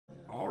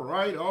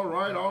right, all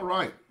right, all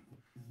right.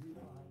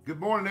 Good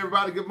morning,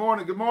 everybody. Good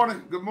morning, good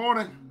morning, good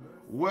morning.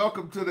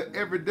 Welcome to the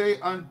Everyday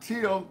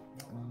Until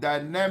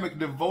Dynamic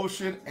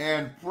Devotion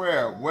and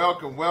Prayer.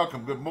 Welcome,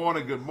 welcome. Good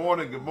morning, good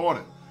morning, good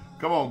morning.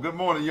 Come on, good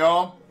morning,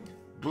 y'all.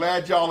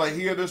 Glad y'all are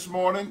here this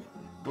morning.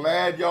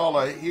 Glad y'all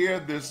are here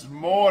this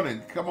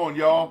morning. Come on,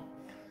 y'all.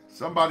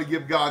 Somebody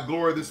give God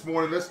glory this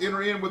morning. Let's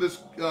enter in with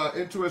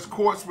into his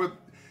courts with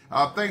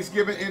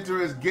thanksgiving, into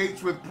his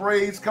gates with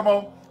praise. Come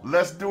on,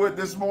 let's do it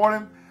this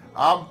morning.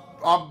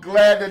 I'm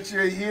glad that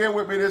you're here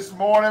with me this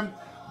morning.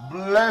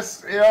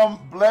 Bless him,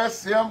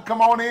 bless him.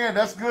 Come on in.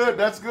 That's good.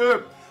 That's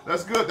good.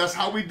 That's good. That's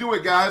how we do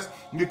it, guys.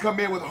 You come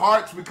in with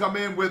hearts. We come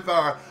in with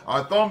our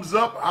thumbs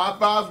up, high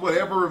fives,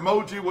 whatever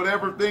emoji,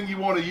 whatever thing you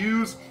want to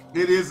use.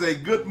 It is a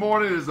good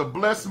morning. It is a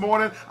blessed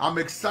morning. I'm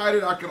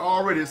excited. I can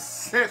already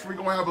sense we're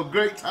going to have a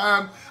great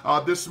time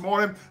this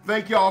morning.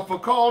 Thank y'all for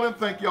calling.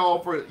 Thank y'all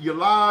for your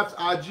lives,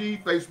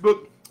 IG,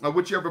 Facebook,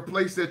 whichever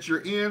place that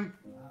you're in.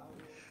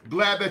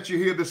 Glad that you're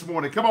here this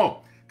morning. Come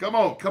on. Come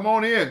on. Come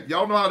on in.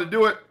 Y'all know how to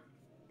do it.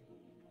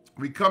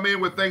 We come in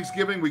with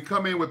thanksgiving. We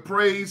come in with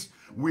praise.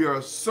 We are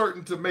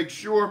certain to make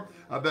sure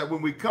that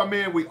when we come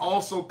in, we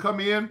also come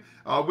in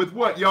with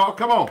what, y'all?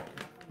 Come on.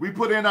 We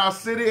put in our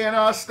city and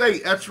our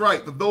state. That's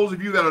right. For those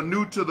of you that are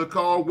new to the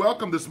call,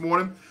 welcome this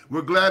morning.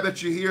 We're glad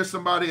that you're here.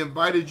 Somebody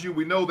invited you.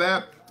 We know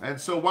that. And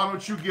so why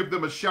don't you give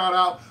them a shout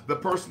out, the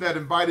person that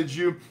invited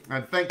you,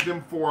 and thank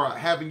them for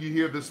having you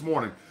here this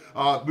morning.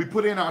 We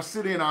put in our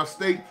city and our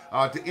state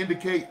to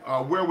indicate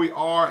where we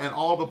are and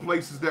all the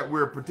places that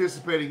we're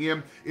participating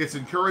in. It's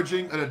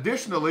encouraging. And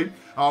additionally,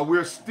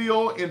 we're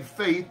still in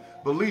faith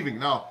believing.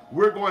 Now,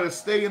 we're going to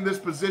stay in this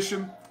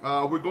position.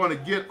 We're going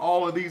to get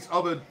all of these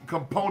other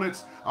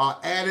components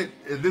added.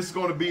 This is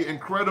going to be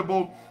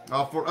incredible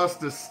for us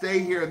to stay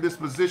here in this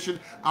position.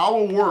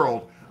 Our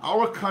world,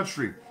 our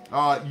country,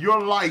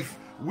 your life,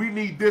 we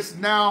need this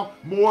now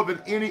more than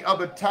any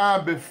other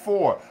time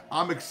before.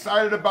 I'm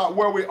excited about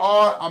where we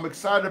are. I'm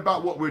excited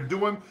about what we're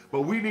doing,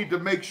 but we need to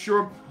make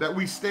sure that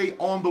we stay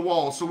on the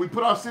wall. So we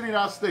put our city and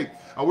our state.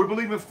 We're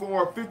believing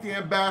for 50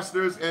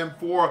 ambassadors and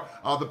for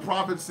the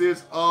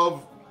provinces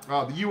of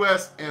the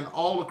U.S. and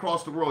all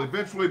across the world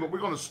eventually, but we're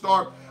going to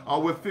start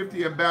with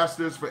 50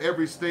 ambassadors for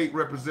every state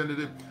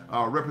represented.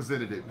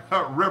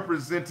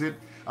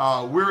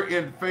 We're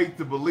in faith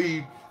to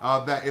believe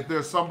that if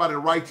there's somebody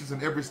righteous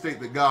in every state,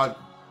 that God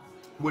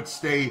would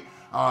stay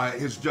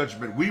his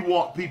judgment. We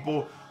want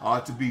people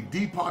to be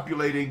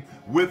depopulating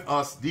with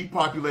us,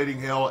 depopulating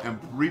hell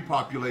and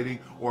repopulating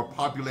or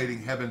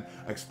populating heaven,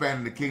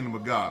 expanding the kingdom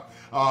of God.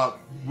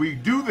 We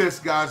do this,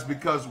 guys,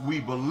 because we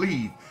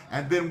believe.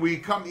 And then we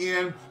come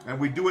in and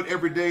we do it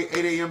every day,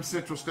 8 a.m.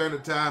 Central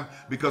Standard Time,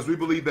 because we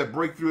believe that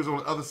breakthrough is on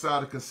the other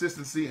side of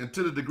consistency. And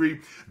to the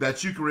degree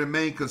that you can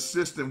remain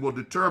consistent will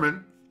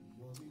determine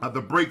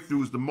the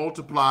breakthroughs, the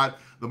multiplied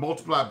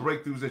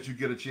breakthroughs that you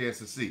get a chance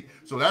to see.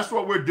 So that's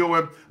what we're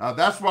doing.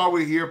 That's why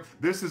we're here.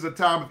 This is a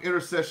time of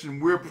intercession.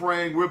 We're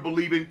praying. We're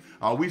believing.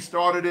 We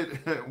started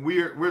it.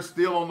 We're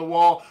still on the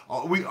wall.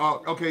 We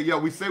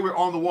say we're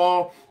on the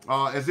wall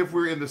as if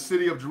we're in the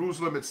city of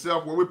Jerusalem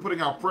itself, where we're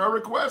putting our prayer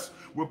requests.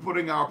 We're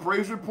putting our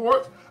praise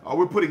reports.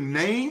 We're putting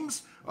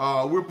names.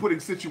 We're putting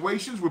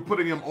situations, we're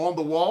putting them on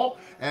the wall,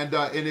 and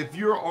if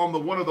you're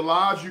on one of the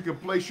lives, you can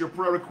place your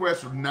prayer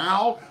request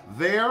now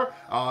there.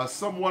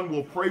 Someone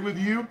will pray with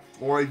you,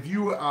 or if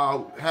you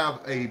have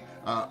a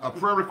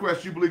prayer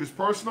request you believe is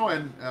personal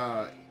and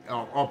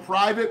or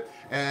private,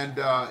 and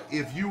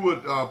if you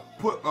would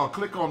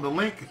click on the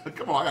link.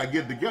 Come on, I gotta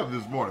get it together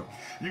this morning.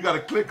 You got to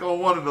click on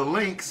one of the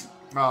links.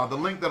 The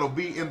link that'll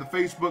be in the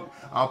Facebook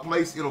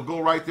place. It'll go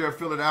right there.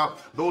 Fill it out.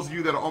 Those of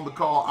you that are on the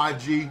call,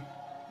 IG.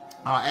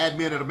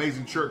 Admin at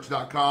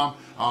amazingchurch.com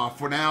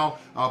for now.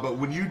 But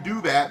when you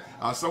do that,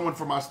 someone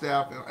from my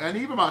staff and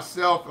even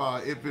myself,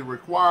 if it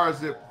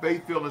requires it,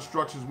 faith-filled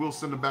instructions, we'll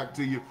send them back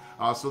to you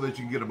so that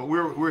you can get them. But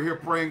we're here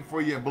praying for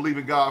you and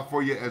believing God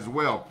for you as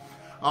well.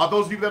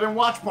 Those of you that are in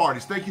watch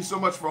parties, thank you so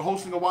much for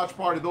hosting a watch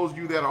party. Those of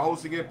you that are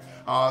hosting it,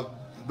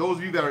 those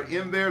of you that are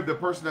in there, the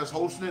person that's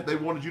hosting it, they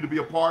wanted you to be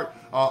a part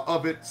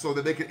of it so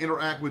that they can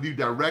interact with you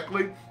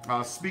directly,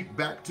 speak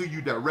back to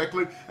you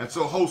directly. And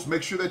so hosts,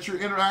 make sure that you're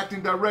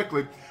interacting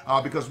directly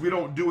because we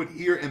don't do it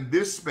here in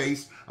this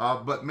space.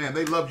 But man,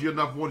 they loved you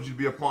enough, wanted you to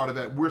be a part of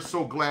that. We're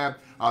so glad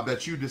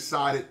that you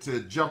decided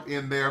to jump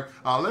in there.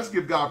 Let's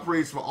give God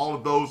praise for all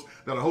of those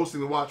that are hosting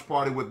the watch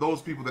party with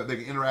those people that they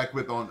can interact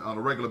with on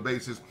a regular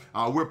basis.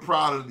 We're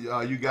proud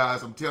of you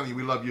guys. I'm telling you,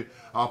 we love you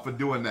for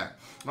doing that.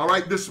 All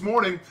right, this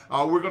morning,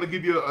 we're going to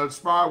give you an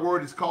inspired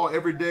word. It's called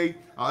Everyday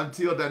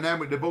Until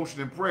Dynamic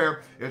Devotion and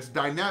Prayer. It's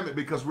dynamic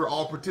because we're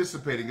all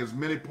participating. There's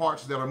many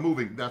parts that are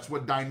moving. That's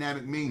what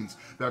dynamic means.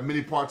 There are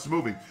many parts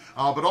moving.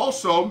 But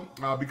also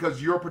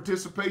because your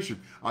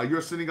participation,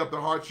 you're sending up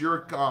the hearts,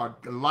 you're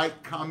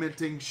like,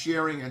 commenting,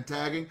 sharing, and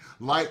tagging.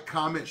 Like,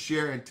 comment,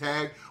 share, and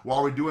tag.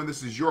 While we're doing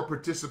this is your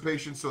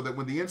participation so that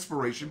when the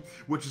inspiration,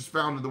 which is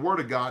found in the Word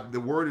of God, the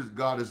Word of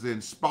God is the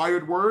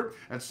inspired Word,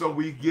 and so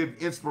we give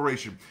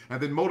inspiration.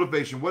 And then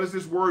motivation. What does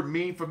this word mean?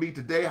 mean for me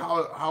today,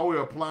 how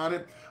we're applying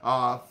it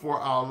for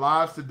our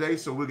lives today.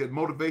 So we'll get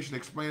motivation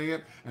explaining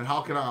it, and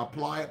how can I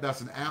apply it.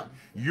 That's an app.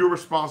 You're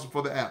responsible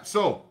for the app.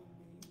 So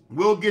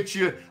we'll get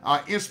you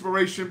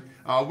inspiration.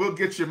 We'll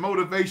get you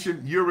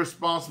motivation. You're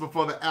responsible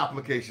for the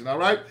application. All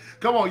right?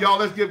 Come on, y'all.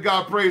 Let's give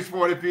God praise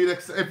for it. If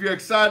you're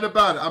excited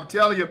about it, I'm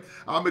telling you,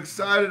 I'm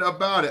excited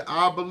about it.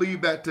 I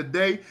believe that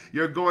today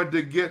you're going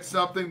to get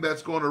something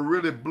that's going to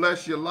really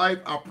bless your life.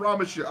 I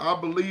promise you, I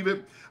believe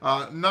it.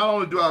 Not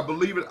only do I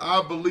believe it,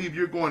 I believe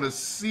you're going to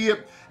see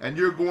it, and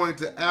you're going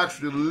to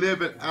actually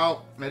live it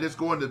out, and it's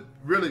going to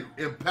really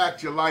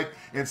impact your life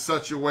in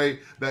such a way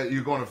that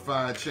you're going to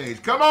find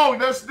change. Come on,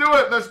 let's do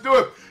it. Let's do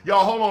it.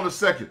 Y'all, hold on a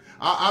second.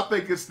 I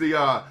think it's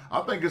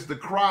the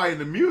cry in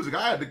the music.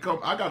 I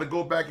got to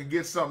go back and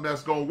get something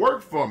that's going to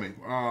work for me.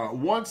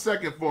 1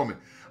 second for me.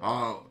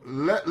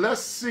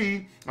 Let's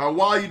see.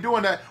 While you're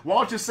doing that, why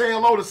don't you say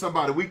hello to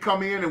somebody? We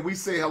come in and we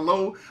say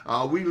hello.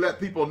 We let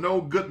people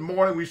know good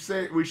morning. We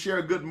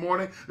share good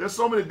morning. There's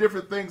so many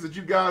different things that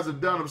you guys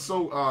have done. I'm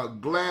so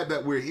glad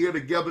that we're here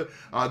together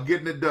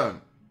getting it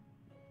done.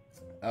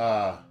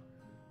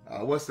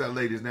 What's that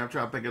lady's name? I'm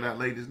trying to think of that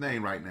lady's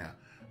name right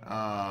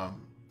now.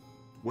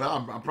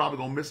 Well, I'm probably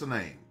going to miss a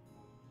name.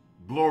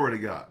 Glory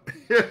to God.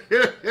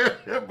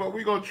 But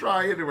we're going to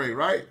try anyway,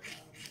 right?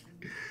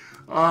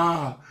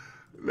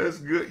 That's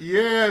good.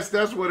 Yes,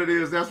 that's what it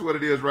is. That's what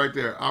it is right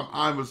there.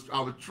 I was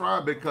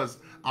trying because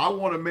I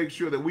want to make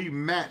sure that we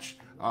match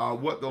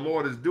what the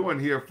Lord is doing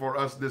here for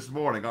us this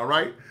morning. All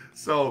right.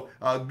 So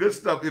good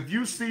stuff. If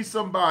you see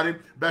somebody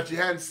that you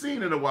hadn't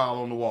seen in a while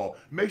on the wall,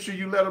 make sure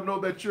you let them know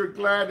that you're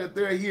glad that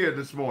they're here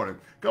this morning.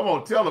 Come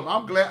on, tell them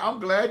I'm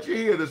glad you're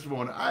here this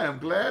morning. I am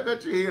glad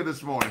that you're here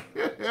this morning.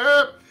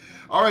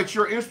 All right,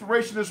 your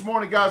inspiration this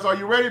morning, guys. Are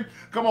you ready?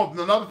 Come on.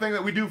 Another thing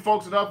that we do,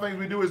 folks, another thing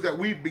we do is that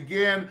we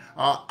begin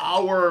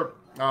our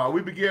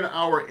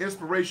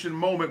inspiration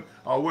moment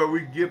where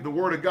we give the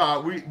word of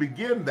God. We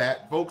begin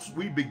that, folks.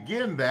 We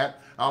begin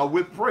that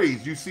with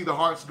praise. You see the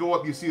hearts go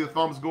up. You see the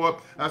thumbs go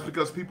up. That's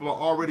because people are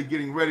already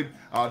getting ready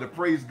to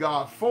praise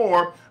God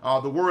for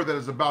the word that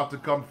is about to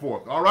come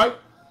forth. All right?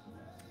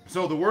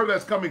 So the word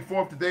that's coming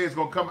forth today is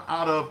going to come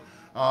out of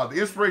the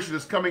inspiration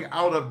is coming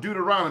out of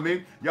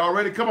Deuteronomy. Y'all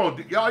ready? Come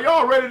on.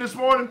 Y'all ready this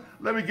morning?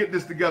 Let me get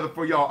this together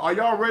for y'all. Are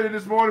y'all ready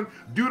this morning?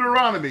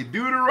 Deuteronomy,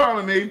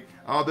 the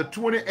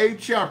 28th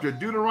chapter.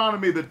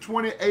 Deuteronomy, the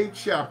 28th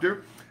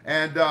chapter.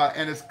 And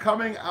it's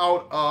coming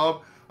out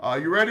of,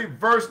 you ready?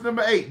 Verse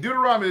number 8.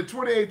 Deuteronomy, the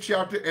 28th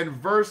chapter and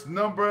verse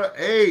number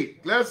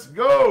 8. Let's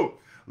go.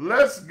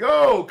 Let's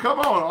go. Come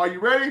on. Are you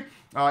ready?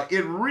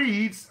 It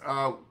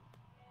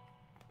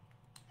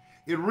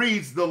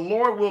reads, the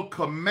Lord will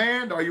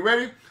command, are you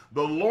ready?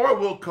 The Lord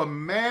will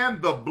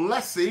command the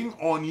blessing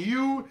on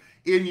you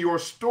in your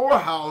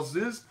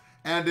storehouses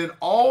and in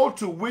all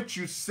to which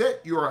you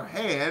set your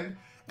hand,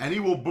 and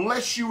he will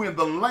bless you in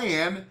the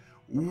land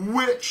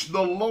which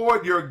the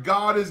Lord your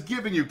God is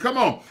giving you. Come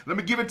on, let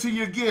me give it to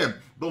you again.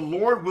 The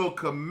Lord will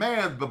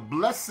command the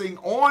blessing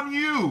on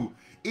you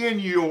in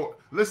your,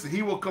 listen,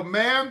 he will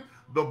command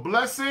the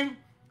blessing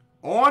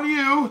on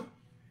you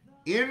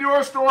in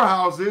your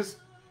storehouses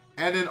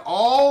and in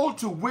all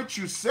to which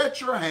you set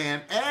your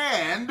hand,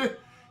 and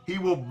he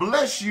will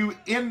bless you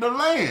in the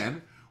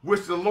land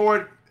which the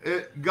Lord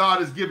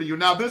God is giving you.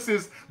 Now this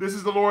is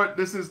the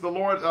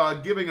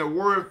Lord giving a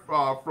word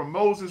from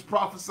Moses,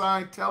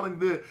 prophesying, telling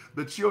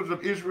the children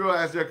of Israel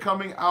as they're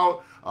coming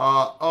out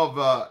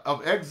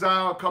of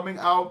exile, coming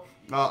out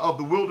of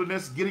the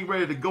wilderness, getting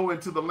ready to go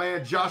into the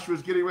land. Joshua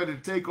is getting ready to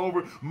take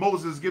over.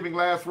 Moses is giving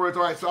last words.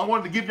 All right, so I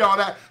wanted to give y'all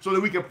that so that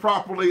we can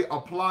properly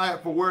apply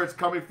it for where it's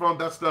coming from.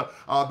 That's the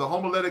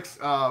homiletics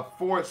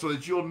for it, so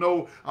that you'll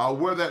know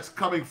where that's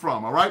coming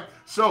from. All right,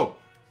 so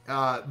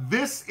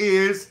this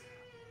is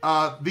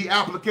the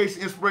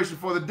application inspiration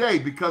for the day.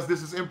 Because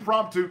this is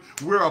impromptu,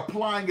 we're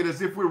applying it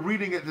as if we're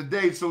reading it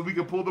today so we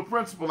can pull the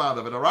principle out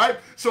of it. All right,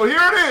 so here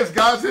it is,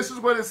 guys. This is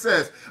what it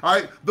says. All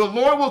right, the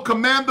Lord will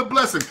command the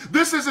blessing.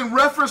 This is in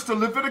reference to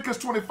Leviticus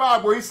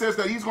 25, where he says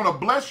that he's going to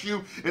bless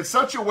you in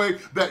such a way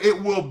that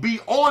it will be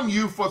on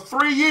you for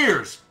 3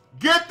 years.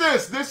 Get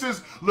this. This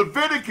is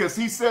Leviticus.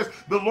 He says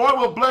the Lord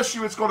will bless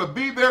you. It's going to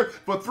be there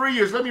for 3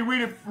 years. Let me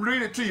read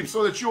it to you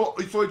so that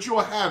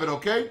you'll have it.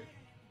 Okay.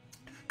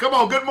 Come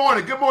on, good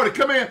morning, good morning.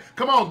 Come in,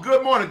 come on,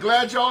 good morning.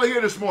 Glad y'all are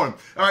here this morning.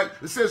 All right,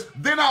 it says,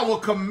 then I will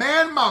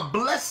command my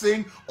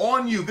blessing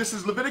on you. This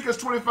is Leviticus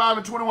 25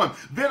 and 21.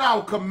 Then I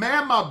will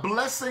command my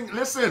blessing,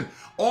 listen,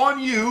 on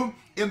you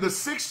in the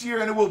 6th year,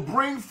 and it will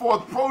bring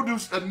forth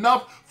produce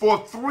enough for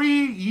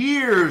 3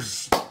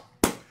 years.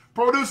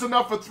 Produce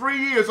enough for 3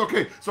 years.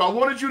 Okay, so I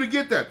wanted you to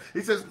get that. He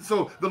says,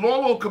 so the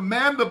Lord will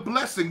command the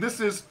blessing. This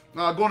is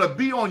going to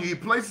be on you. He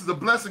places a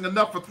blessing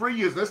enough for 3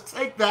 years. Let's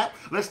take that.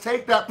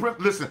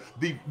 Listen,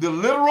 the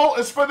literal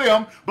is for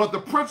them, but the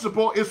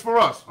principle is for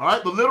us. All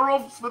right, the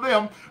literal is for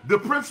them. The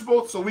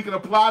principle, so we can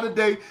apply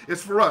today,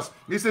 is for us.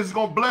 He says he's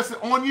going to bless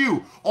it on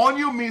you. On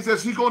you means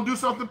that he's going to do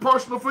something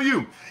personal for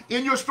you.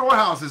 In your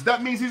storehouses,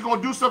 that means he's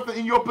going to do something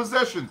in your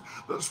possessions.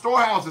 The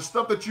storehouses,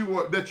 stuff that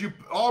you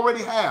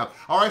already have.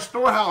 All right,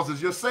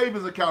 storehouses, your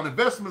savings account,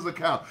 investments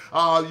account,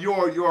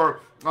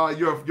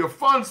 your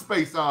fund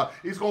space.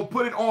 He's going to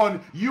put it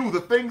on you,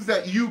 the things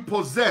that you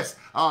possess,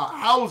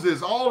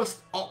 houses, all the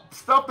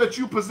stuff that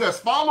you possess.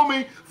 Follow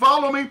me.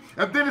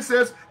 And then it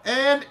says,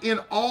 and in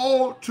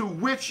all to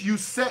which you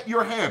set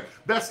your hand.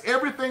 That's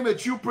everything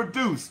that you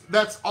produce.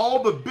 That's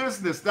all the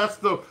business. That's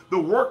the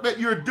work that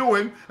you're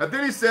doing. And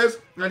then he says,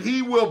 and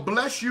he will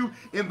bless you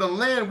in the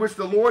land which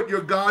the Lord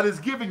your God is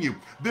giving you.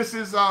 This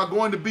is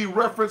going to be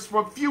reference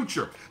for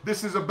future.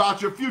 This is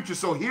about your future.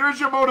 So here's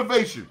your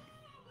motivation.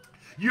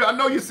 I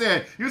know you're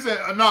saying,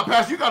 no,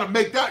 Pastor, you got to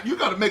make that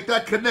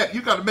connect.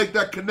 You got to make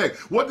that connect.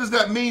 What does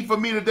that mean for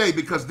me today?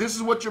 Because this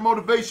is what your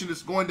motivation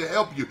is going to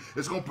help you.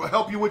 It's going to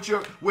help you with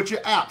your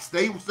app.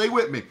 Stay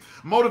with me.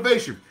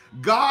 Motivation.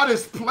 God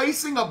is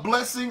placing a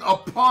blessing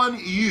upon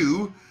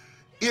you.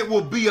 It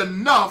will be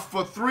enough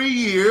for 3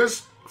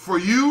 years for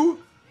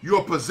you,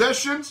 your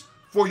possessions,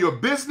 for your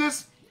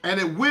business, and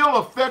it will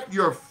affect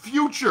your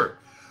future.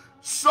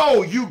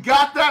 So you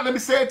got that? Let me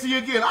say it to you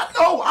again. I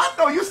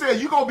know you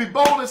said you're going to be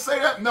bold and say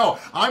that. No,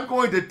 I'm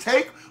going to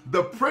take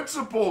the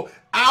principle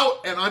out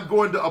and I'm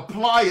going to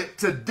apply it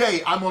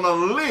today. I'm going to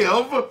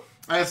live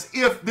as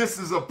if this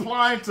is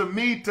applying to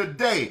me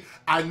today.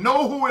 I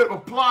know who it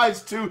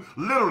applies to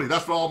literally.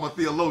 That's for all my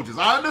theologians.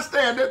 I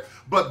understand it,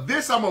 but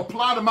this I'm going to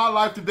apply to my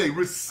life today.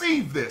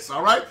 Receive this,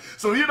 all right?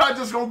 So you're not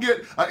just going to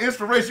get an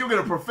inspiration. You'll get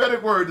a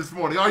prophetic word this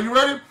morning. Are you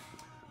ready?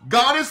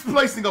 God is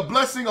placing a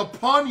blessing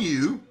upon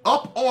you,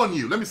 up on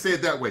you. Let me say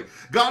it that way.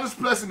 God is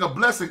placing a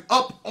blessing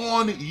up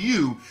on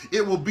you.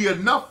 It will be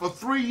enough for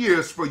 3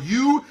 years for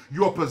you,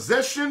 your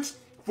possessions,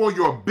 for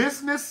your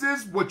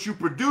businesses, what you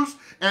produce,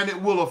 and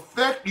it will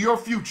affect your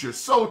future.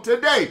 So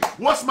today,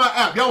 what's my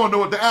app? Y'all want to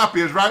know what the app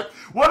is, right?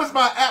 What is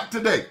my app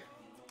today?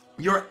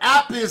 Your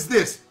app is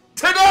this.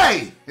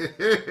 Today,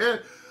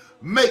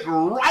 make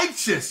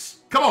righteous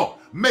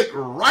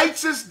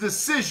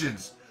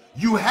decisions.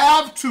 You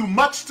have too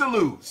much to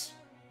lose.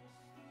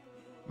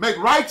 Make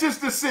righteous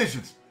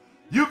decisions.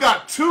 You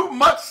got too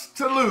much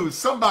to lose.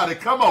 Somebody,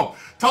 come on.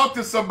 Talk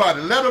to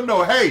somebody. Let them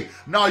know, hey,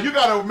 now you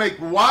got to make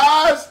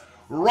wise,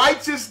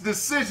 righteous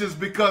decisions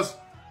because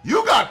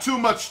you got too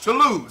much to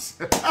lose.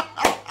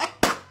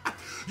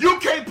 You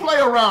can't play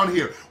around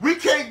here. We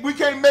can't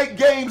make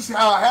games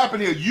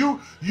happen here.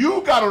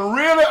 You got to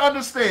really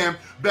understand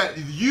that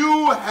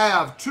you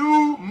have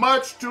too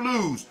much to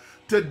lose.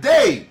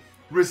 Today,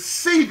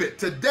 receive it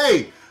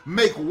today.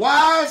 Make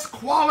wise,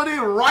 quality,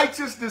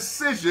 righteous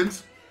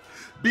decisions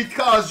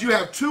because you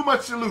have too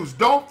much to lose.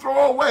 Don't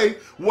throw away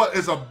what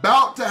is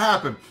about to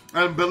happen.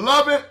 And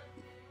beloved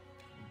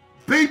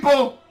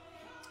people,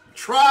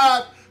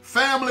 tribe,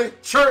 family,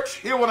 church,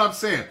 hear what I'm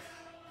saying.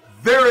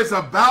 There is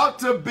about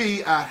to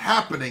be a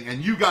happening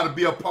and you got to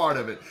be a part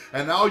of it.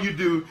 And all you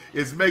do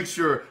is make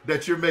sure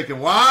that you're making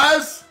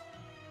wise,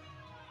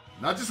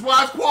 not just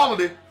wise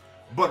quality,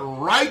 but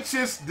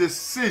righteous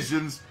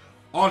decisions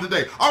on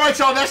today. All right,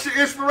 y'all, that's your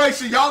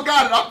inspiration. Y'all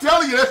got it. I'm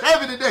telling you, that's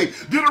heavy today.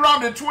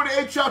 Deuteronomy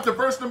 28th chapter,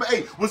 verse number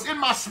 8 was in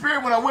my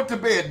spirit when I went to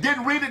bed.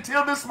 Didn't read it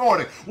till this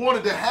morning.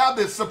 Wanted to have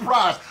this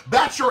surprise.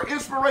 That's your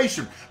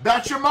inspiration.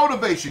 That's your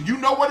motivation. You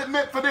know what it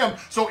meant for them.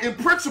 So in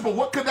principle,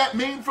 what could that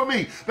mean for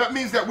me? That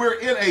means that we're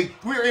in a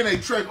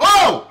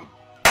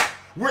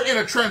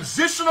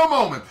transitional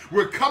moment.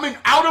 We're coming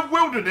out of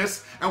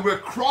wilderness and we're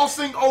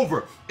crossing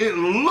over. It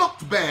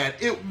looked bad.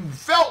 It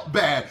felt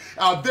bad.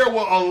 There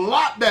were a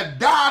lot that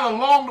died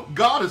along.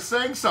 God is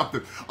saying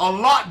something. A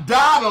lot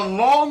died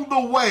along the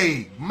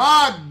way.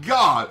 My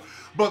God.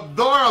 But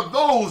there are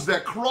those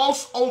that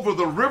crossed over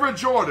the River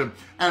Jordan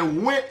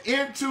and went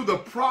into the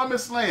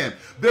promised land.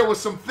 There were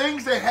some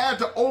things they had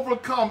to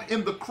overcome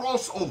in the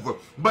crossover,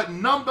 but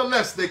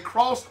nonetheless, they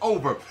crossed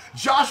over.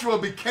 Joshua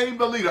became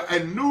the leader.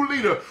 A new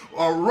leader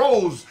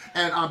arose,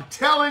 and I'm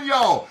telling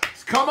y'all,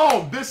 come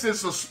on, this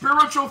is a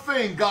spiritual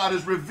thing. God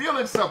is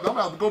revealing something. I'm going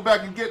to have to go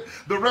back and get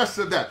the rest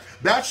of that.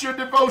 That's your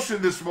devotion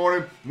this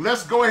morning.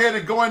 Let's go ahead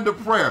and go into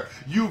prayer.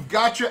 You've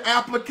got your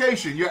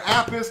application. Your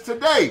app is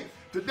today.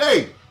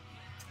 Today.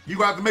 You're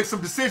going to have to make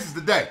some decisions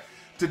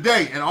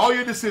today, and all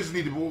your decisions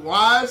need to be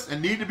wise and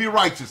need to be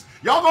righteous.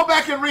 Y'all go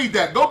back and read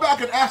that. Go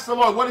back and ask the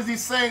Lord, what is he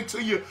saying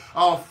to you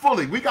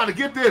fully? We got to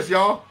get this,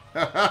 y'all.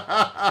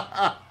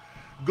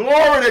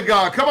 Glory to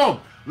God. Come on.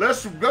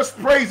 Let's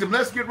praise him.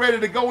 Let's get ready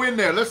to go in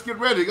there. Let's get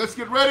ready.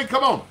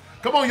 Come on.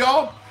 Come on,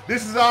 y'all.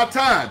 This is our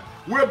time.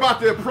 We're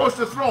about to approach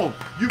the throne.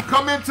 You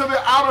come into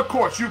the outer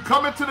courts. You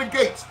come into the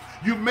gates.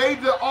 You've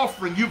made the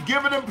offering. You've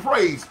given him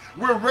praise.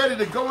 We're ready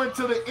to go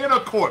into the inner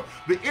court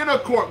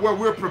where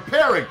we're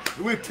preparing.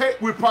 We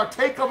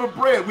partake of the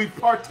bread. We've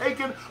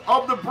partaken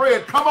of the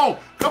bread. Come on.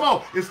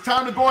 It's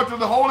time to go into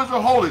the holies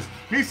of holies.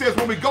 He says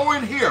when we go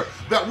in here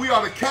that we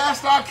are to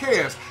cast our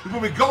cares. When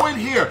we go in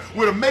here,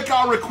 we're to make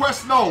our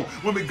requests known.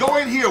 When we go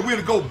in here, we're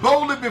to go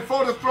boldly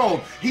before the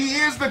throne. He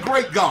is the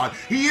great God.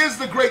 He is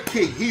the great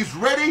King. He's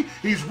ready.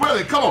 He's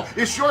willing. Come on.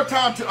 It's your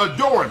time to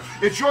adore him.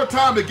 It's your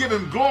time to give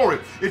him glory.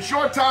 It's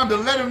your time to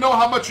let him know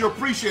how much you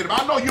appreciate him.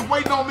 I know you're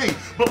waiting on me,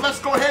 but let's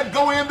go ahead and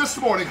go in this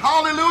morning.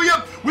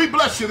 Hallelujah. We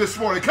bless you this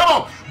morning. Come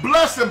on.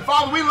 Bless him.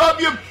 Father, we love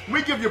you.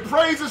 We give you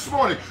praise this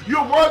morning.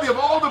 You're worthy of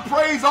all the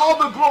praise, all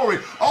the glory,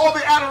 all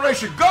the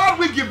adoration. God,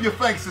 we give you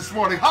thanks this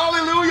morning.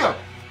 Hallelujah.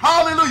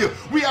 Hallelujah.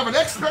 We have an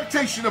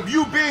expectation of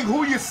you being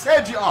who you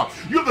said you are.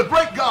 You're the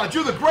great God.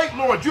 You're the great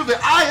Lord. You're the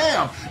I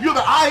am. You're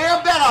the I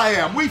am that I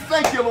am. We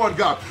thank you, Lord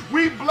God.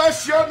 We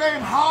bless your name.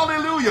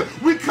 Hallelujah.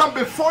 We come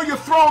before your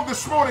throne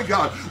this morning,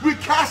 God. We're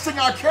casting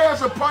our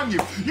cares upon you.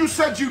 You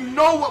said you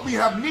know what we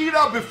have need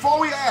of before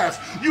we ask.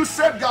 You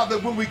said, God,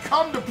 that when we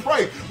come to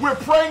pray, we're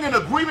praying in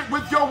agreement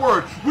with your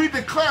word. We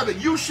declare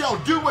that you shall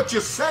do what you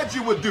said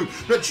you would do,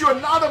 that you're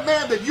not a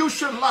man that you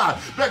should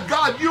lie, that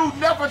God, you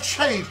never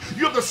change.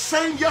 You're the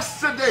same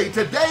yesterday,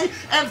 today,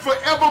 and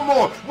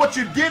forevermore. What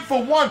you did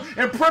for one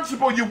in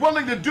principle, you're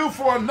willing to do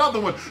for another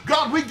one.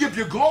 God, we give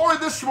you glory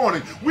this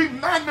morning. We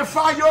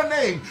magnify your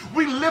name.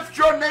 We lift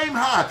your name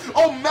high.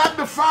 Oh,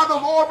 magnify the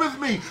Lord with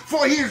me,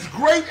 for he is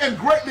great and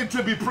greatly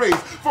to be praised.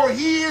 For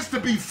he is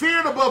to be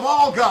feared above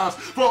all gods.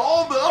 For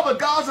all the other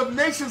gods of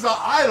nations are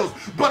idols.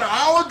 But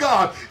our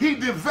God, he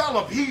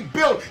developed, he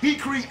built, he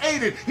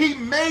created, he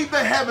made the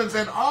heavens,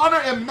 and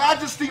honor and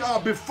majesty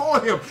are before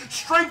him.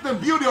 Strength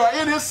and beauty are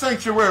in his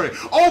sanctuary.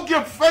 Oh,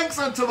 give thanks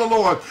unto the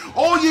Lord.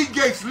 All ye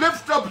gates,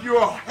 lift up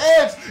your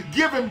heads,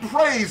 give him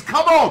praise.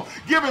 Come on,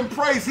 give him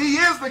praise. He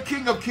is the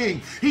King of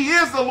kings. He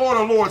is the Lord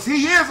of lords.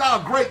 He is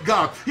our great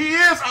God. He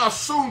is our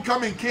soon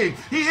coming King.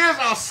 He is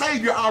our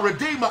Savior, our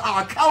Redeemer,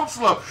 our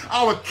Counselor,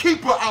 our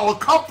Keeper, our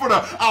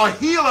Comforter, our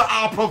Healer,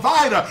 our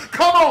Provider.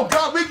 Come on,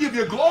 God, we give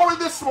you glory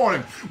this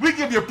morning. We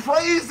give you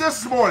praise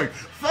this morning.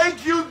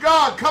 Thank you,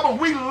 God. Come on,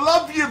 we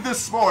love you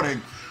this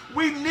morning.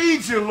 We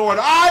need you, Lord.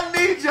 I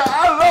need you.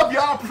 I love you.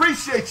 I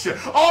appreciate you.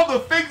 All the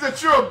things that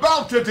you're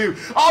about to do,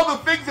 all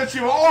the things that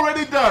you've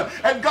already done.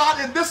 And God,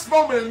 in this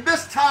moment, in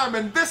this time,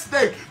 in this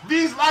day,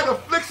 these light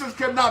afflictions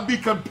cannot be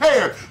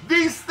compared.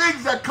 These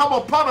things that come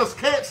upon us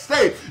can't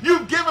stay.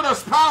 You've given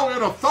us power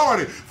and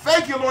authority.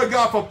 Thank you, Lord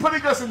God, for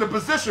putting us in the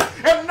position,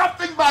 and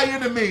nothing by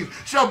any means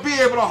shall be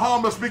able to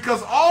harm us,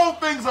 because all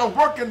things are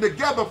working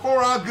together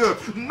for our good.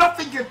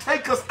 Nothing can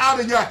take us out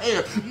of your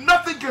hand.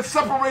 Nothing can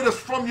separate us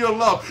from your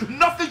love.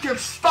 Nothing can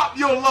stop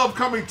your love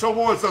coming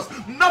towards us.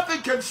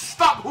 Nothing can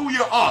stop who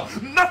you are.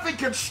 Nothing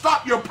can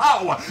stop your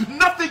power.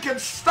 Nothing can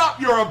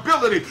stop your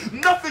ability.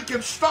 Nothing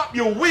can stop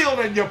your will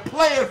and your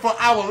plan for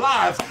our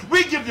lives.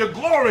 We give you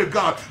glory,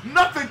 God.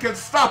 Nothing can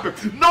stop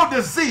it. No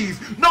disease,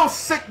 no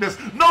sickness,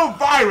 no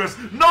virus,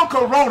 no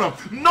corona,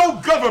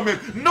 no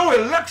government, no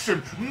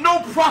election,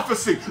 no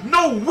prophecy,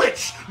 no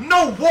witch,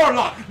 no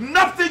warlock.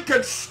 Nothing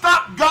can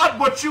stop, God,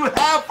 what you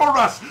have for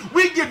us.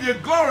 We give you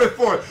glory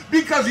for it,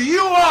 because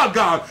you are,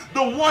 God,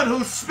 the one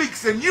who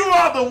speaks, and you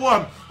are the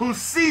one who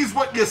sees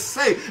what you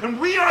say, and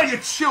we are your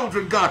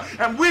children, God,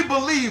 and we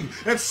believe,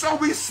 and so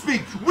we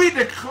speak, we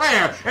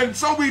declare, and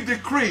so we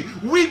decree.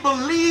 We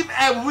believe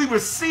and we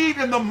receive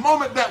in the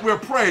moment that we're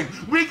praying.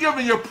 We give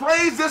you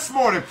praise this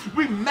morning.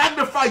 We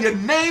magnify your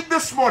name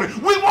this morning.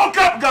 We woke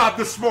up, God,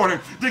 this morning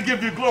to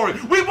give you glory.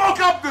 We woke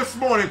up this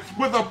morning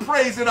with a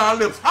praise in our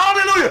lips.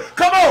 Hallelujah.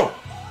 Come on.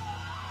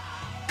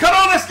 Come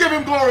on, let's give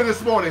him glory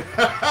this morning.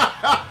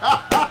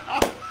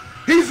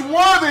 He's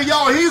worthy,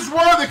 y'all. He's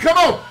worthy. Come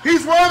on.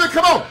 He's worthy.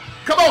 Come on.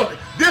 Come on.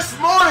 This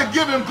morning,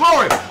 give him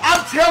glory.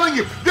 I'm telling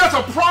you, there's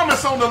a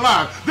promise on the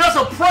line. There's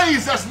a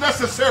praise that's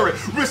necessary.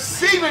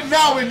 Receive it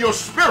now in your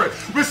spirit.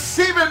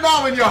 Receive it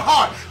now in your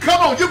heart.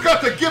 Come on, you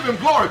got to give him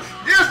glory.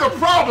 Here's the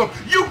problem.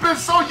 You've been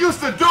so used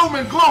to doom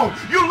and gloom.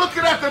 You're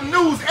looking at the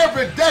news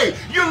every day.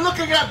 You're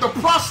looking at the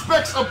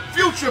prospects of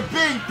future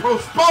being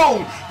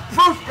postponed,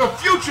 the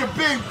future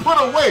being put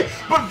away.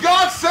 But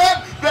God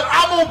said that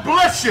I'm going to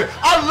bless you.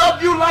 I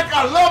love you like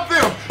I love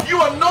them. You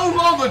are no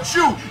longer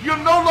Jew. You're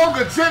no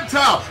longer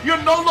Gentile.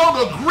 You're no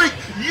longer Greek.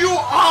 You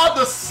are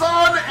the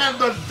son and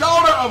the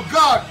daughter of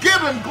God. Give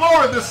him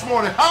glory this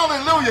morning.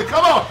 Hallelujah.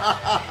 Come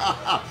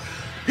on.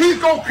 He's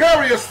going to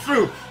carry us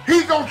through.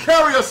 He's going to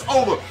carry us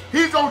over.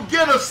 He's going to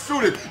get us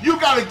through it. You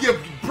got to give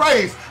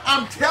praise.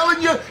 I'm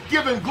telling you,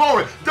 give him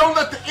glory. Don't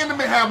let the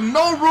enemy have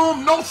no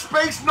room, no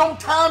space, no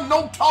time,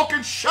 no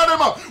talking. Shut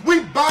him up. We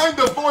bind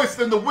the voice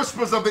and the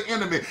whispers of the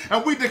enemy,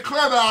 and we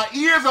declare that our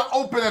ears are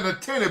open and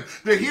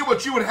attentive to hear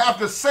what you would have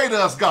to say to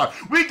us, God.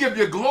 We give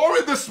you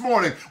glory this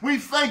morning. We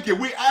thank you.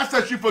 We ask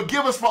that you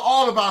forgive us for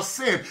all of our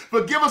sin.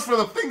 Forgive us for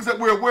the things that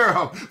we're aware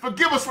of.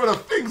 Forgive us for the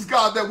things,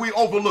 God, that we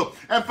overlook.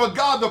 And for,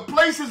 God, the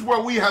places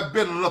where we have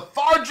been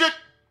lethargic,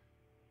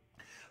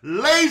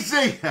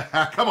 lazy,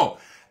 come on,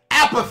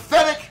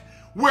 apathetic,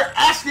 We're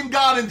asking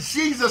God in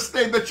Jesus'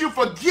 name that you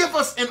forgive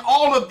us in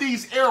all of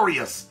these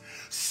areas,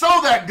 so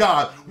that,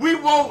 God, we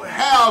won't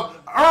have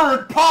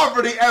earned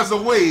poverty as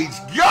a wage.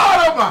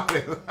 God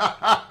Almighty,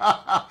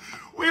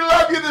 we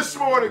love you this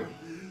morning.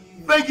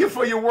 Thank you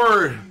for your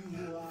word.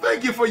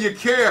 Thank you for your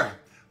care.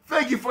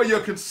 Thank you for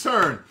your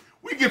concern.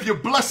 We give you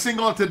blessing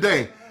on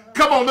today.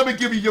 Come on, let me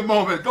give you your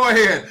moment. Go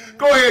ahead.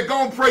 Go ahead.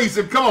 Go and praise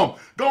him. Come on.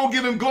 Go and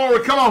give him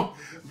glory. Come on.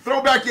 Throw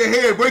back your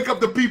head. Wake up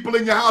the people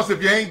in your house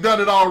if you ain't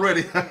done it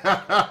already.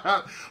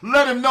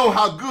 Let him know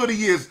how good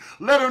he is.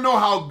 Let him know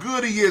how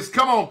good he is.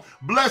 Come on.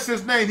 Bless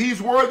his name.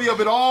 He's worthy of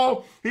it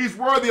all. He's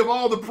worthy of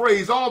all the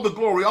praise, all the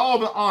glory, all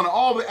the honor,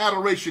 all the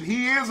adoration.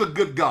 He is a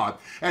good God,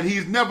 and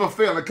he's never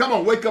failing. Come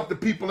on, wake up the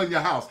people in your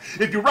house.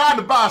 If you're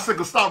riding a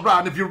bicycle, stop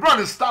riding. If you're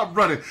running, stop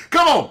running.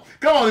 Come on.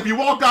 Come on. If you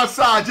walk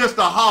outside, just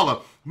to holler.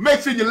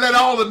 Make sure you let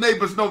all the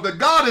neighbors know that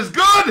God is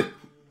good.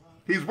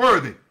 He's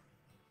worthy.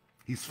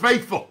 He's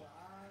faithful.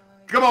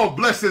 Come on,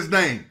 bless his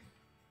name.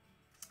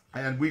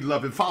 And we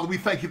love him. Father, we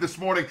thank you this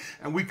morning,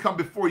 and we come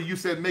before you. You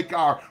said, make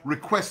our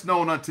requests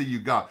known unto you,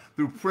 God,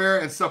 through prayer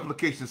and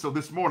supplication. So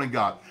this morning,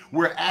 God,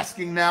 we're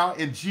asking now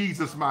in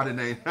Jesus' mighty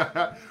name.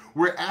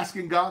 We're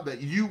asking, God,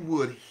 that you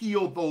would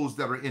heal those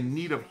that are in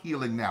need of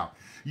healing now.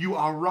 You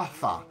are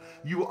Rapha.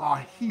 You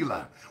are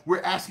healer.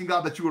 We're asking,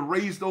 God, that you would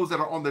raise those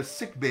that are on their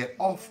sick bed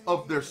off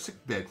of their sick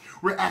bed.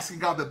 We're asking,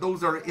 God, that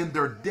those that are in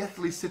their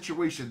deathly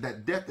situation,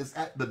 that death is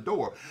at the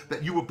door,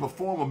 that you would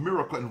perform a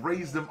miracle and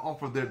raise them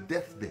off of their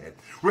deathbed.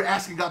 We're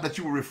asking, God, that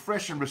you will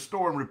refresh and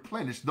restore and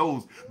replenish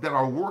those that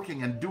are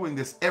working and doing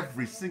this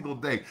every single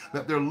day,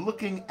 that they're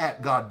looking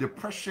at, God,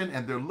 depression,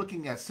 and they're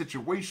looking at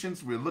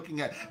situations. We're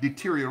looking at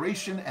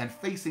deterioration and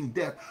facing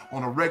death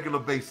on a regular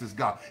basis,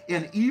 God.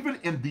 And even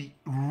in the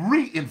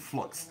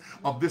re-influx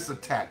of this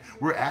attack,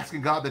 we're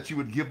asking, God, that you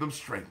would give them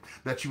strength,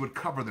 that you would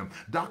cover them.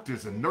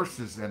 Doctors and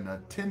nurses and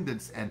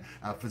attendants and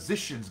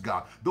physicians,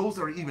 God, those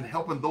that are even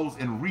helping those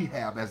in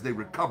rehab as they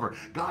recover,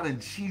 God, in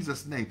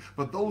Jesus' name.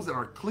 For those that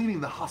are cleaning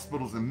the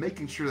hospitals and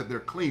making sure that they're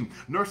clean,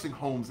 nursing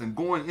homes and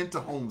going into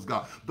homes,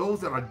 God,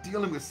 those that are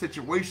dealing with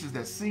situations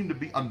that seem to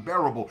be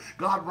unbearable,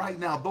 God, right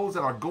now, those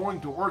that are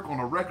going to work on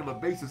a regular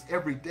basis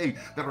every day,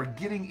 that are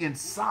getting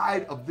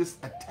inside of this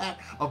attack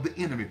of the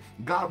enemy,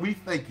 God, we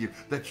thank you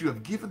that you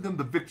have given them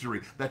the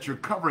victory, that you're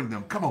covering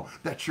them, come on,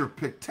 that you're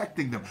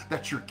protecting them,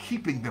 that you're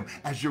keeping them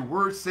as your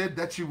word said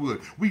that you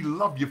would. We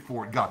love you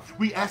for it, God.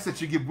 We ask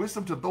that you give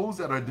wisdom to those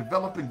that are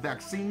developing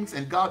vaccines,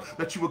 and God,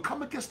 that you will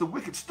come against the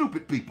wicked,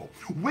 stupid people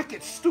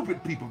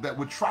that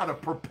would try to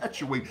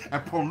perpetuate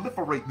and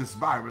proliferate this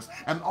virus,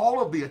 and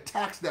all of the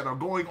attacks that are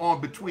going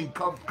on between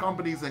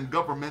companies and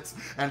governments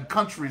and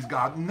countries,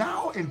 God.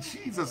 Now, in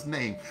Jesus'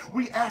 name,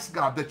 we ask,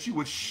 God, that you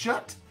would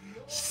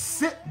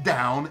sit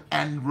down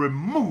and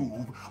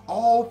remove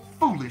all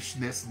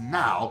foolishness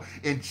now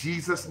in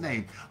Jesus'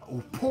 name.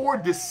 Poor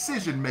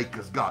decision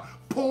makers, God,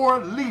 poor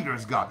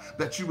leaders, God,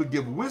 that you would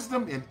give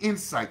wisdom and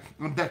insight,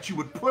 and that you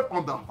would put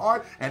on the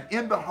heart and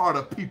in the heart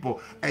of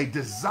people a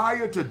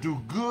desire to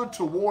do good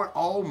toward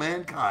all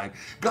mankind.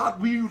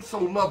 God, you so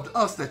loved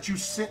us that you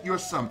sent your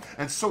son.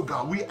 And so,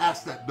 God, we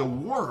ask that the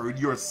word,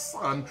 your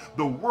son,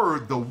 the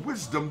word, the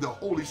wisdom, the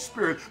Holy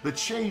Spirit, the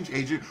change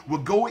agent, will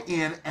go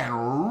in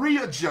and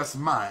readjust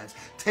minds.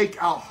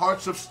 Take out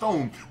hearts of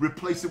stone,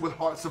 replace it with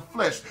hearts of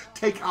flesh.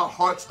 Take out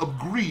hearts of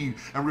greed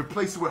and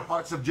replace it with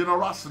hearts of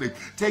generosity.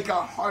 Take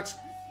out hearts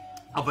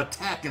of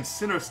attack and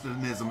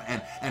cynicism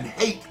and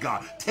hate,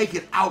 God. Take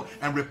it out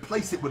and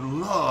replace it with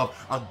love,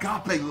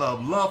 agape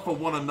love, love for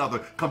one another,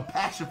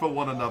 compassion for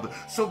one another,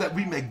 so that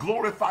we may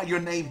glorify your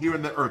name here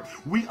in the earth.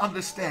 We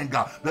understand,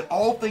 God, that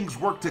all things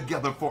work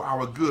together for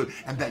our good,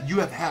 and that you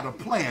have had a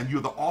plan.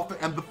 You're the author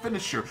and the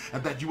finisher,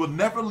 and that you will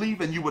never leave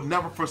and you will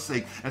never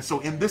forsake. And so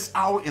in this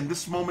hour, in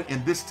this moment,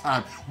 in this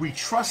time, we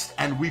trust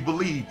and we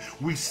believe.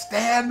 We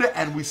stand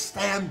and we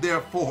stand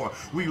therefore.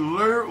 We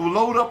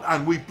load up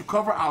and we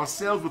cover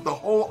ourselves with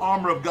the whole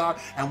armor of God,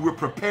 and we're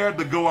prepared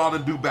to go out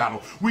and do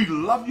battle. We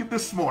love you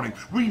this morning.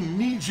 We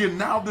need you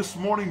now this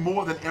morning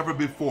more than ever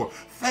before.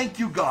 Thank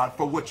you, God,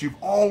 for what you've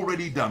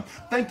already done.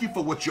 Thank you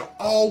for what you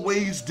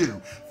always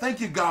do. Thank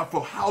you, God,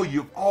 for how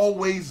you've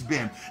always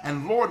been.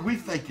 And Lord, we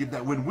thank you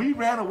that when we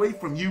ran away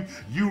from you,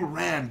 you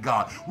ran,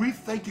 God. We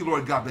thank you,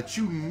 Lord God, that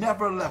you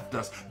never left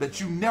us,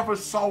 that you never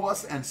saw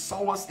us and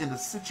saw us in a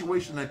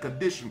situation and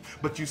condition,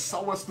 but you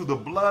saw us through the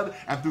blood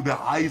and through the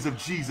eyes of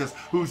Jesus,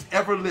 who's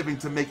ever living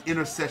to make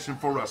intercession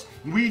for us.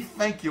 We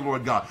thank you,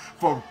 Lord God,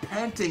 for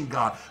panting,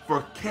 God,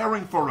 for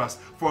caring for us,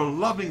 for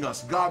loving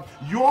us. God,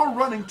 your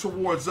running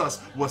towards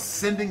us was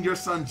sending your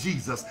son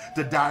Jesus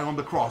to die on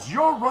the cross.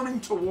 Your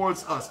running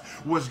towards us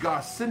was,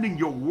 God, sending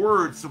your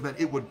word so that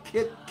it would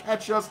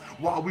catch us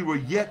while we were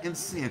yet in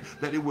sin,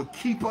 that it would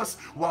keep us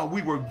while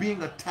we were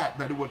being attacked,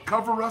 that it would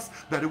cover us,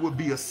 that it would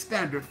be a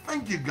standard.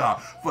 Thank you, God,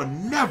 for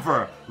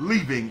never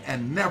leaving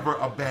and never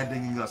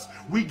abandoning us.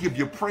 We give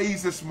you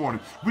praise this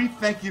morning. We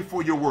thank you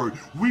for your word.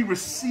 We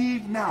receive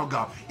receive now,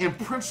 God, in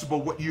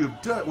principle what you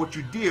have done, what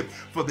you did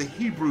for the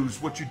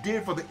Hebrews, what you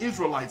did for the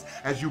Israelites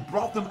as you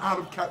brought them out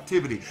of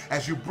captivity,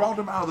 as you brought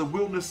them out of the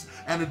wilderness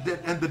and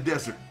the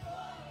desert.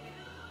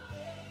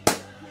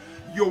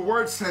 Your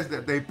word says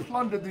that they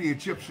plundered the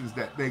Egyptians,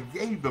 that they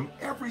gave them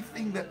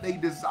everything that they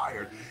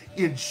desired.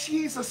 In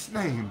Jesus'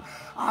 name,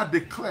 I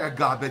declare,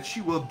 God, that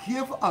you will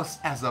give us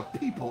as a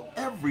people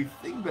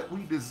everything that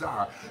we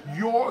desire.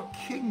 Your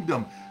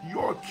kingdom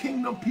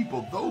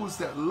people, those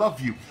that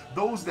love you,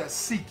 those that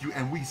seek you,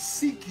 and we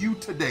seek you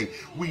today.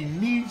 We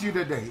need you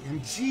today.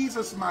 In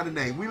Jesus' mighty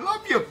name, we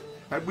love you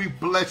and we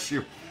bless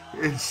you.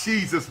 In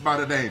Jesus'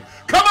 mighty name.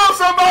 Come on,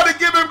 somebody,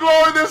 give him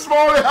glory this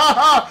morning.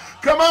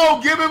 Come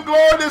on, give him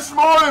glory this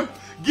morning.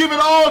 Give it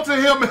all to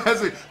him.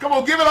 Come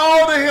on, give it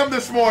all to him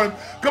this morning.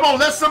 Come on,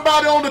 let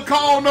somebody on the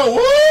call know.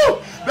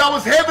 Woo! That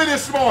was heavy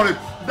this morning.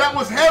 That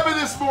was heavy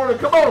this morning.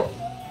 Come on.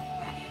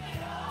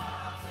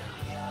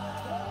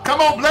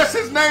 Come on, bless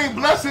his name.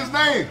 Bless his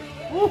name.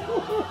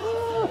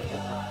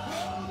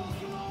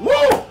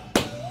 Woo!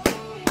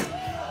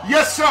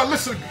 Yes, sir.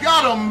 Listen,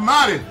 God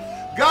Almighty.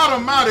 God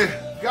Almighty.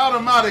 God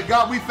Almighty,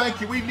 God, we thank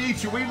you. We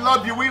need you. We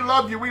love you. We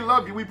love you. We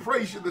love you. We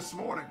praise you this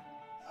morning.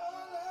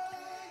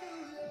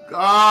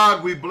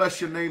 God, we bless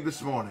your name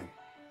this morning.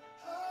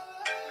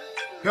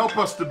 Help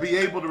us to be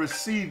able to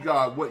receive,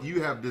 God, what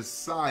you have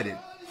decided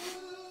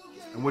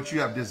and what you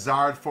have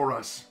desired for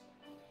us.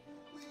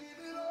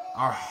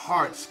 Our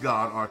hearts,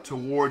 God, are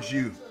towards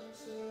you.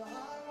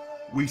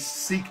 We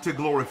seek to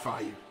glorify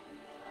you.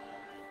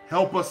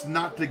 Help us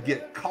not to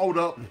get caught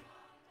up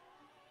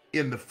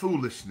in the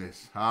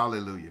foolishness.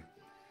 Hallelujah.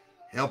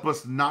 Help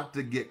us not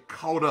to get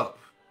caught up.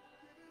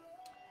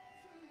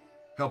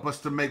 Help us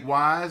to make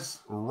wise,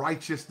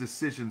 righteous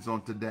decisions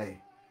on today,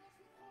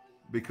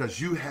 because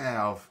you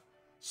have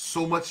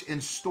so much in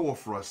store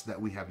for us that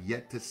we have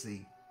yet to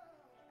see.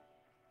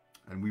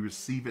 And we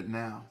receive it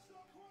now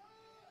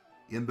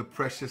in the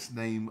precious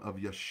name of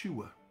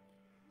Yeshua,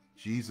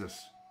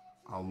 Jesus,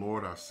 our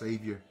Lord, our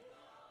Savior,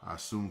 our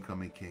soon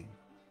coming King.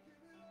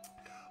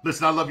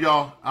 Listen, I love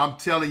y'all. I'm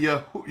telling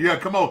you. Yeah,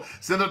 come on.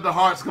 Send up the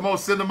hearts. Come on,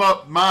 send them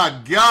up. My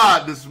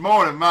God, this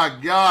morning. My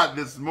God,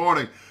 this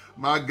morning.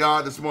 My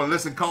God, this morning.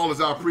 Listen,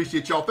 callers, I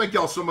appreciate y'all. Thank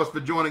y'all so much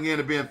for joining in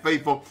and being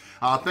faithful.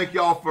 Thank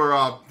y'all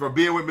for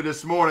being with me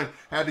this morning.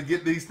 Had to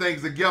get these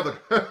things together.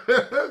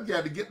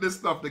 Had to get this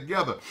stuff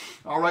together.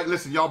 All right,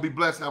 listen, y'all be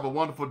blessed. Have a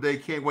wonderful day.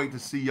 Can't wait to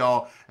see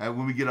y'all. And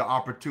when we get an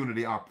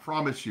opportunity, I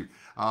promise you,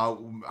 I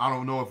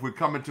don't know if we're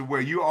coming to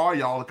where you are.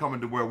 Y'all are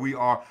coming to where we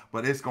are,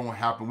 but it's going to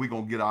happen. We're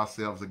going to get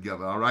ourselves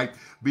together, all right?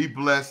 Be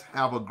blessed.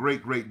 Have a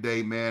great, great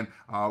day, man.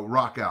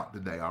 Rock out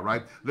today, all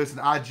right? Listen,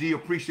 IG,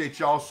 appreciate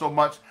y'all so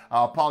much.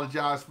 I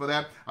apologize for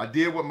that. I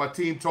did what my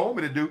team told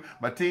me to do.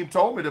 My team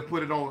told me to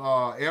put it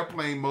on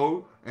airplane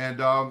mode, and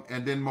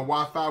then my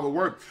Wi-Fi would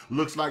work.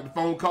 Looks like the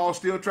phone call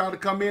still trying to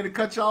come in and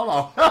cut y'all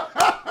off.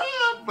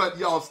 But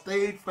y'all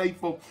stayed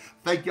faithful.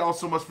 Thank y'all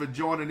so much for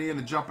joining in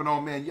and jumping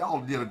on, man.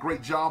 Y'all did a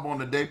great job on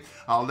the day.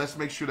 Let's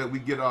make sure that we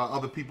get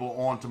other people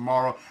on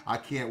tomorrow. I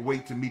can't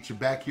wait to meet you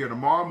back here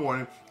tomorrow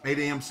morning, 8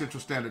 a.m.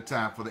 Central Standard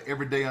Time for the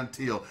Everyday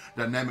Until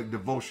Dynamic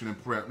Devotion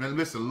and Prayer. And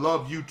listen,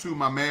 love you too,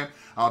 my man.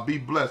 Be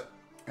blessed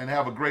and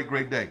have a great,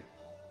 great day.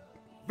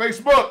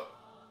 Facebook,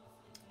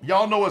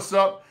 y'all know what's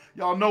up.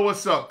 Y'all know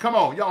what's up. Come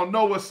on, y'all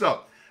know what's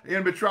up. The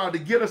enemy tried to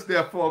get us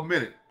there for a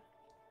minute.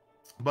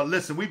 But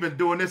listen, we've been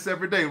doing this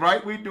every day,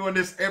 right? We're doing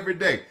this every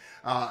day.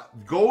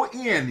 Go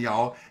in,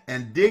 y'all,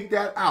 and dig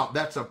that out.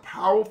 That's a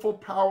powerful,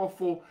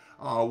 powerful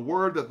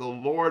word that the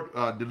Lord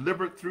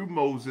delivered through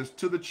Moses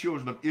to the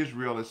children of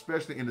Israel,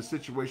 especially in the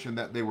situation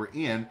that they were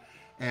in.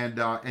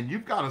 And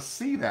you've got to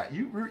see that.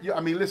 I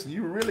mean, listen,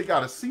 you really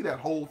got to see that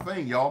whole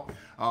thing, y'all.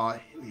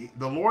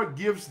 The Lord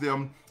gives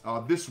them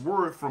this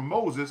word from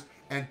Moses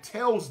and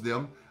tells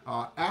them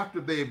after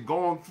they've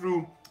gone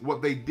through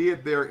what they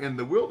did there in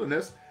the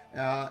wilderness,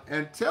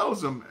 and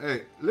tells them,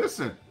 hey,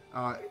 listen,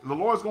 the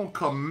Lord's going to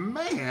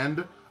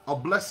command a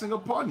blessing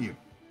upon you.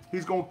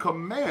 He's going to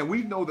command.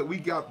 We know that we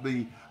got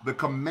the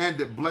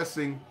commanded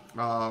blessing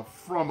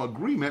from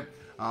agreement,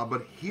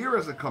 but here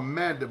is a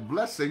commanded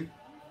blessing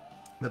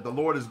that the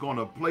Lord is going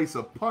to place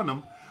upon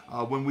them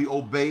when we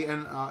obey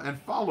and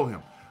follow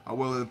him.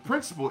 Well, the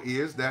principle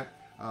is that,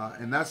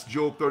 and that's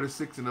Job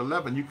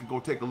 36:11. You can go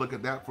take a look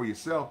at that for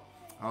yourself,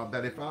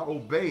 that if I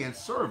obey and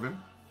serve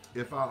him,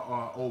 if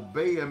I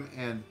obey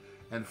him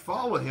and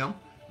follow him,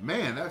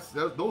 man,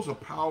 those are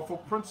powerful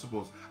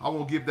principles. I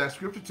won't give that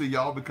scripture to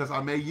y'all because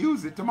I may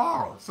use it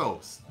tomorrow. So,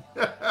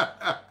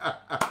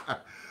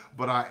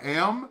 but I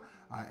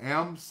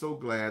am so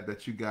glad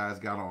that you guys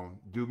got on.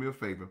 Do me a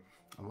favor,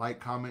 like,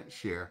 comment,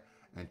 share,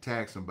 and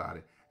tag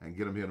somebody, and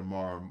get them here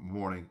tomorrow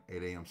morning,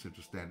 8 a.m.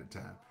 Central Standard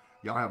Time.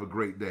 Y'all have a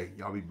great day.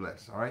 Y'all be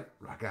blessed. All right,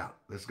 rock out.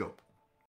 Let's go.